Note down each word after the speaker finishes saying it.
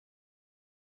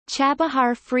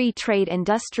Chabahar Free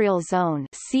Trade-Industrial Zone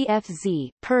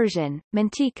 (CFZ), Persian,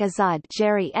 Mantik Azad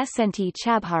Jari Snt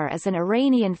Chabahar is an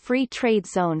Iranian free trade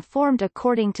zone formed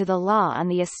according to the law on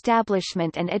the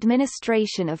establishment and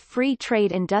administration of free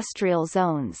trade industrial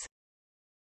zones.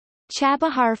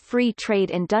 Chabahar Free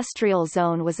Trade-Industrial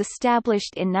Zone was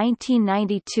established in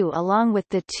 1992 along with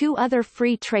the two other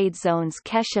free trade zones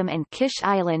Keshem and Kish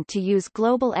Island to use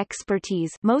global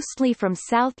expertise mostly from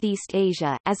Southeast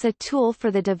Asia as a tool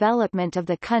for the development of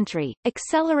the country,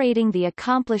 accelerating the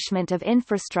accomplishment of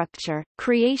infrastructure,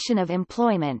 creation of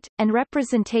employment, and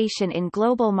representation in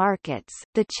global markets.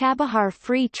 The Chabahar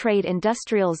Free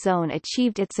Trade-Industrial Zone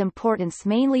achieved its importance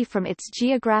mainly from its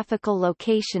geographical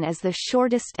location as the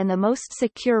shortest and the most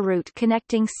secure route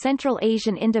connecting Central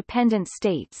Asian independent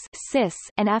states (CIS)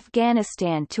 and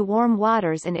Afghanistan to warm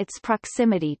waters and its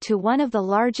proximity to one of the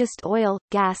largest oil,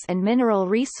 gas and mineral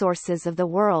resources of the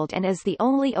world and as the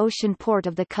only ocean port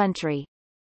of the country.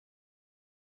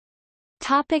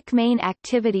 Topic: Main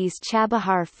activities.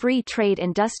 Chabahar Free Trade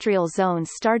Industrial Zone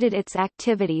started its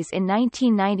activities in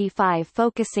 1995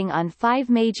 focusing on 5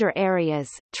 major areas: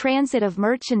 transit of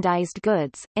merchandised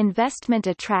goods, investment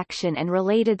attraction and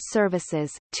related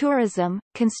services, tourism,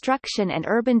 construction and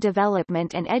urban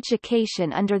development and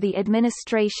education under the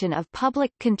administration of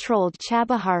public-controlled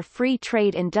Chabahar Free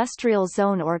Trade Industrial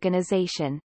Zone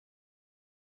organization.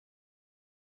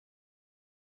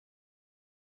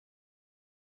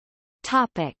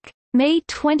 Topic: May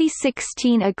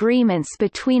 2016 agreements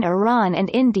between Iran and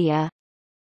India.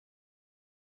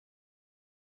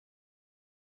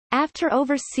 After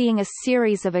overseeing a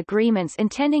series of agreements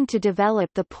intending to develop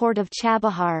the port of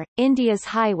Chabahar, India's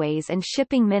highways and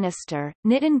shipping minister,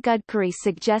 Nitin Gadkari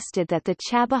suggested that the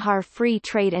Chabahar Free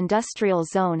Trade Industrial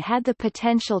Zone had the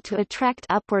potential to attract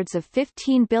upwards of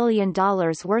 $15 billion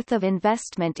worth of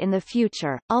investment in the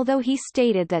future, although he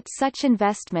stated that such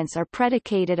investments are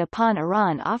predicated upon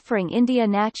Iran offering India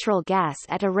natural gas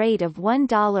at a rate of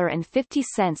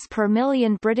 $1.50 per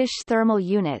million British thermal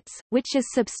units, which is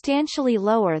substantially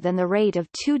lower than the rate of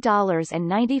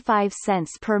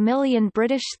 $2.95 per million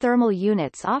British thermal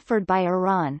units offered by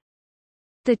Iran.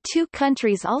 The two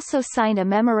countries also signed a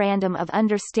Memorandum of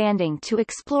Understanding to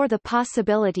explore the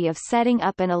possibility of setting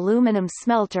up an aluminum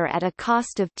smelter at a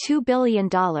cost of $2 billion,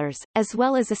 as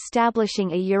well as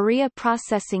establishing a urea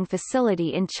processing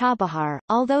facility in Chabahar,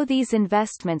 although these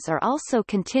investments are also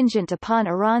contingent upon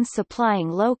Iran supplying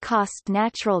low-cost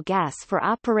natural gas for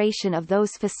operation of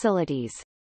those facilities.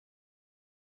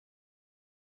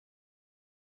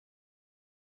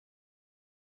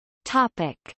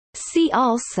 Topic. See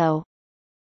also: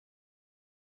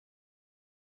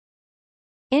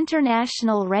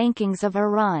 International rankings of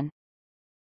Iran.